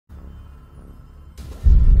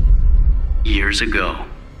Years ago,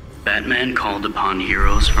 Batman called upon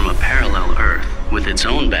heroes from a parallel Earth with its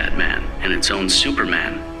own Batman and its own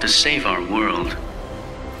Superman to save our world.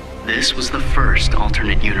 This was the first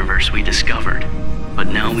alternate universe we discovered, but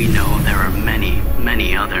now we know there are many,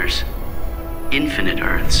 many others. Infinite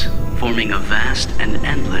Earths, forming a vast and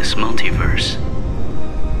endless multiverse.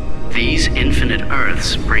 These infinite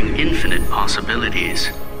Earths bring infinite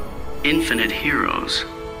possibilities, infinite heroes,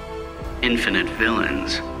 infinite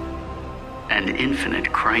villains, and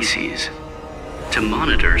infinite crises. To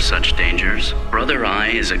monitor such dangers, Brother Eye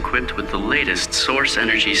is equipped with the latest source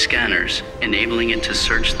energy scanners, enabling it to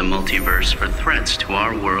search the multiverse for threats to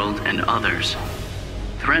our world and others.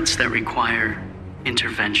 Threats that require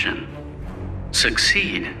intervention.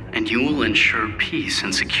 Succeed, and you will ensure peace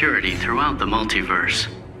and security throughout the multiverse.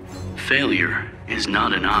 Failure is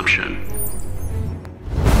not an option.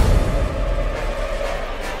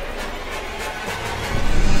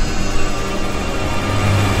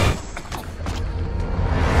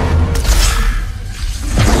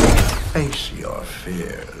 Face your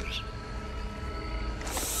fears.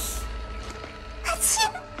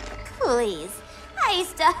 Please, I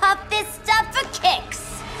used to huff this stuff for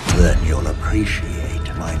kicks. Then you'll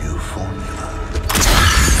appreciate my new formula.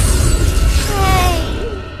 Hey.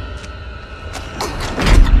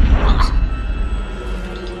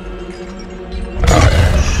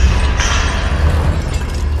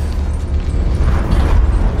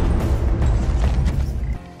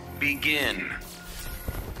 Begin.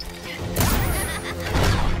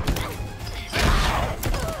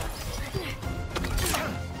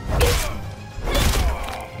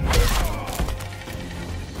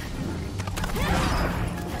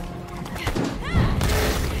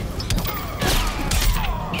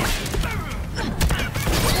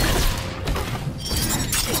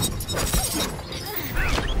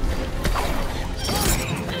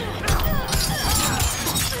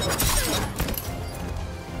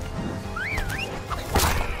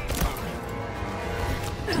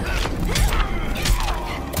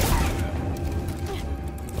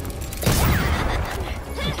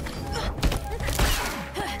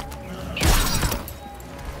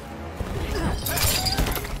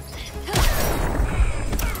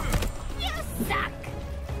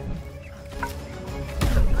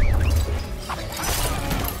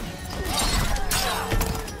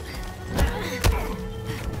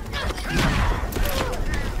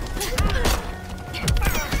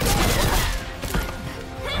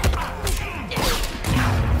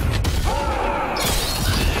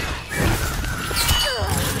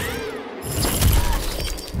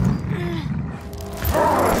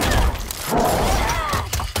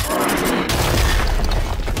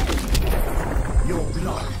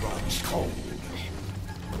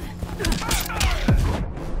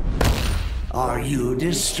 Are you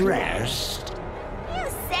distressed? You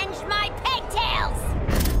singed my pigtails!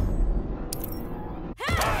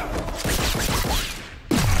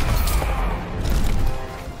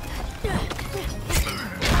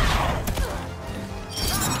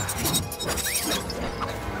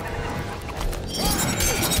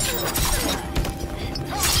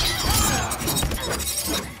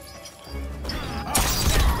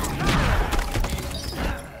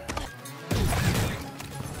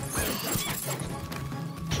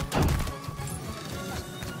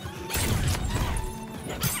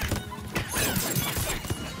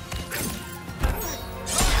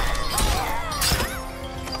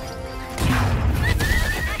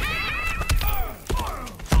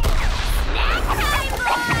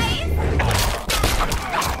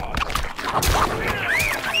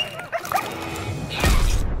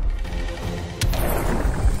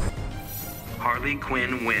 Harley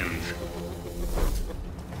Quinn wins.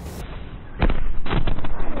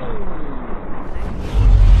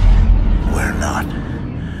 We're not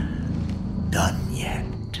done yet.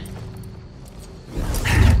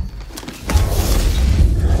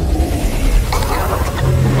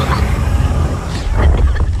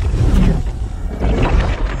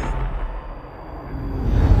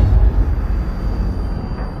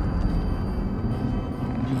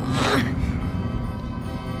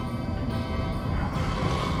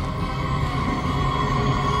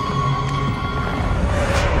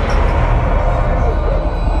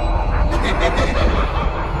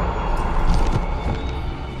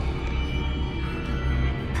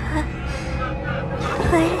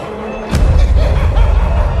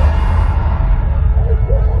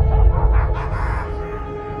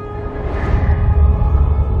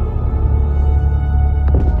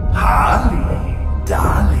 Harley,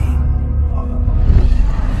 darling.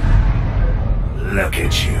 Look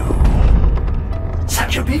at you.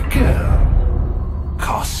 Such a big girl.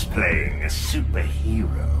 cosplaying a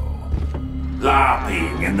superhero,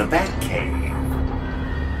 LARPing in the Batcave.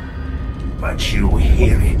 But you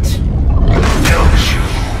hear it, don't you?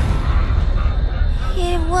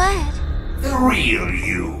 Hear what? The real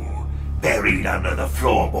you, buried under the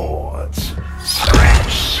floorboards.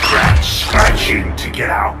 Scratch, scratch, scratching to get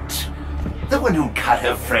out. The one who cut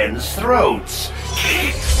her friends' throats.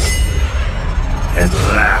 And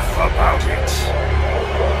laugh about it.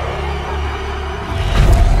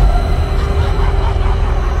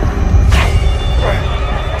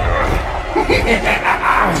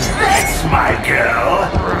 That's my girl.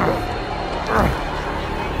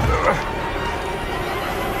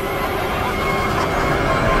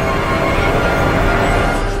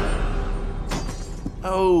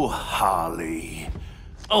 Oh, Harley.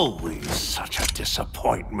 Always such a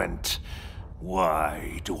disappointment.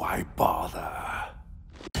 Why do I bother?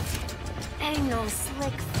 Ain't no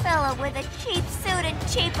slick fella with a cheap suit and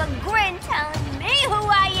cheaper grin telling me who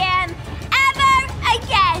I am ever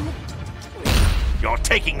again! You're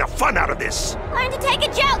taking the fun out of this! Learn to take a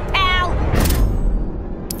joke, pal!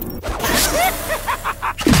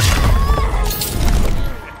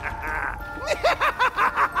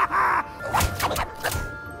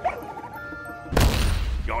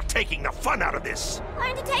 You're taking the fun out of this!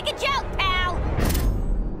 Learn to take a joke, pal!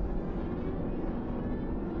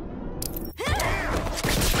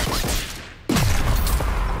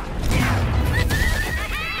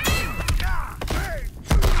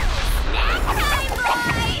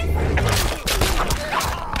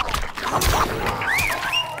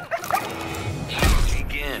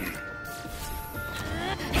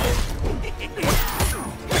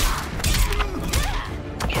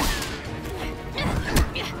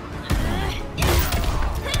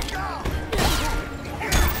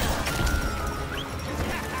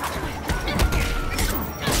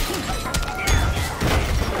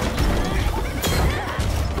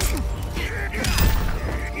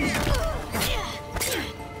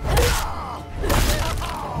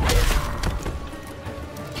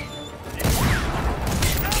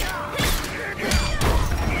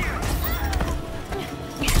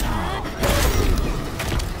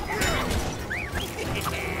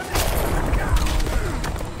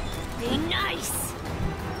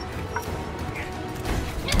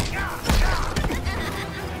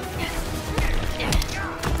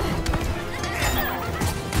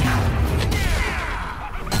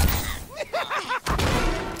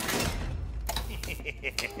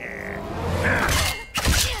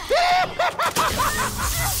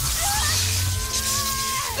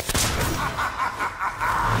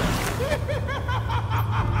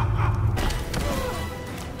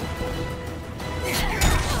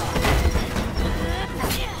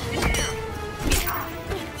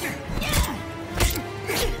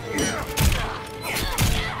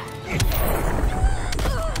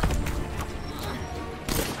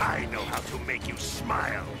 I know how to make you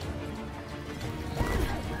smile.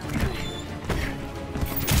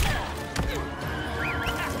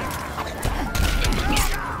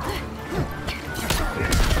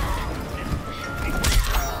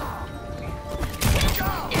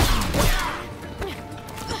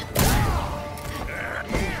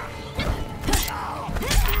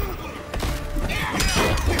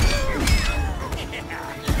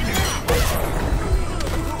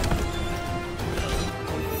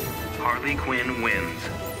 Harley Quinn wins.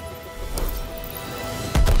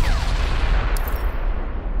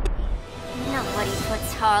 Nobody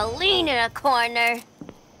puts Harley in a corner.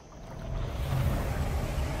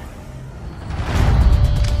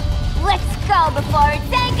 Let's go before it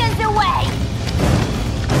anchors away!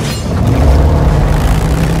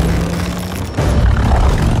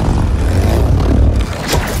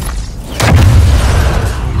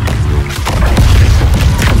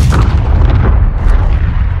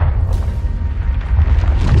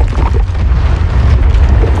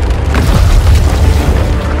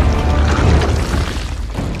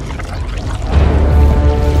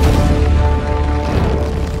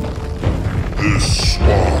 This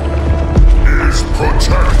swamp is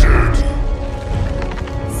protected.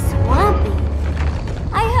 Swampy?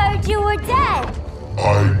 I heard you were dead. I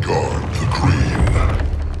guard the green,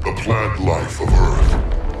 the plant life of Earth.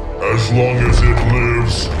 As long as it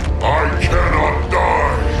lives, I cannot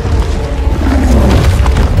die.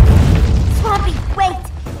 Swampy, wait!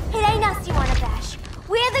 It ain't us you wanna bash.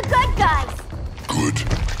 We're the good guys. Good,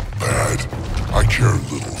 bad, I care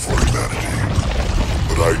little for humanity.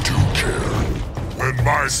 But I do care when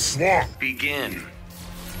my swamp Begin.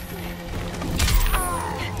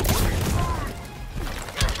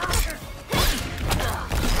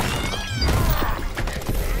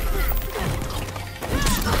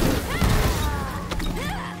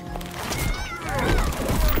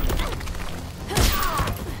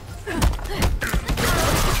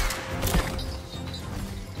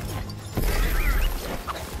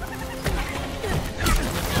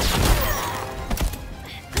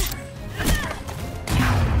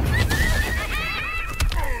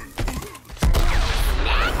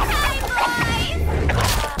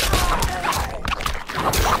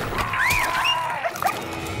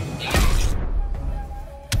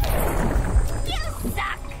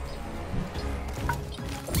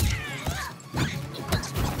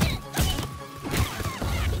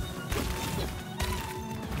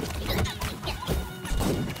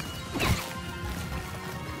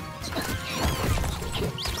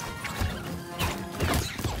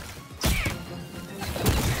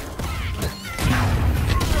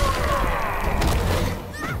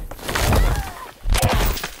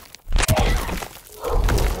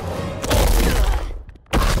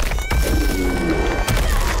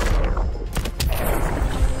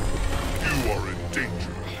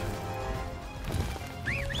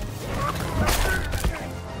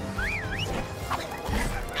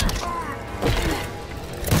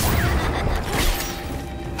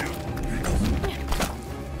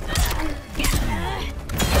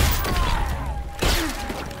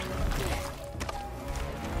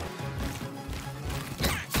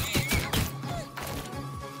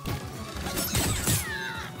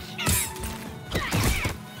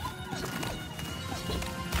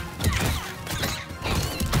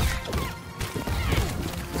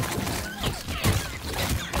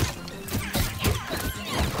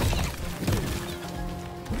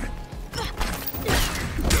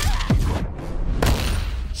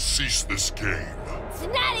 this game. It's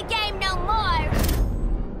not a game no more!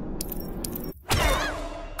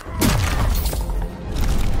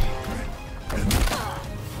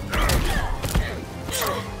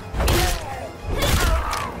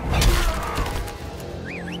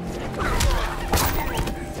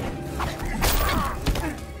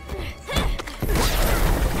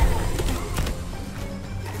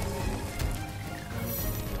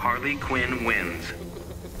 Harley Quinn wins.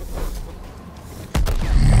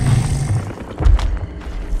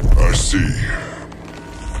 I see.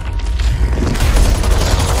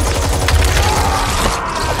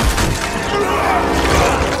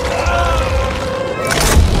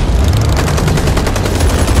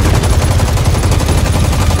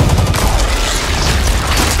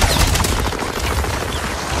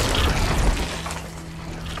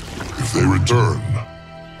 If they return,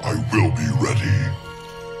 I will be ready.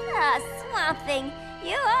 Ah, Swamp Thing,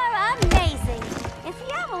 you are amazing. If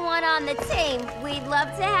you ever want on the team, we'd love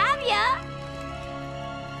to have ya.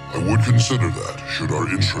 I would consider that, should our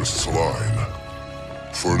interests align.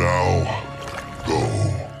 For now, go.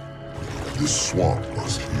 This swamp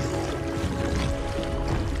must heal.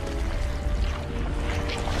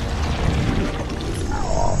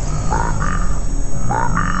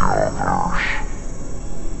 Many others.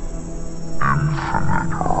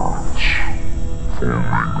 Infinite Earths,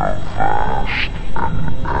 forming a vast and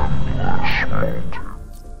endless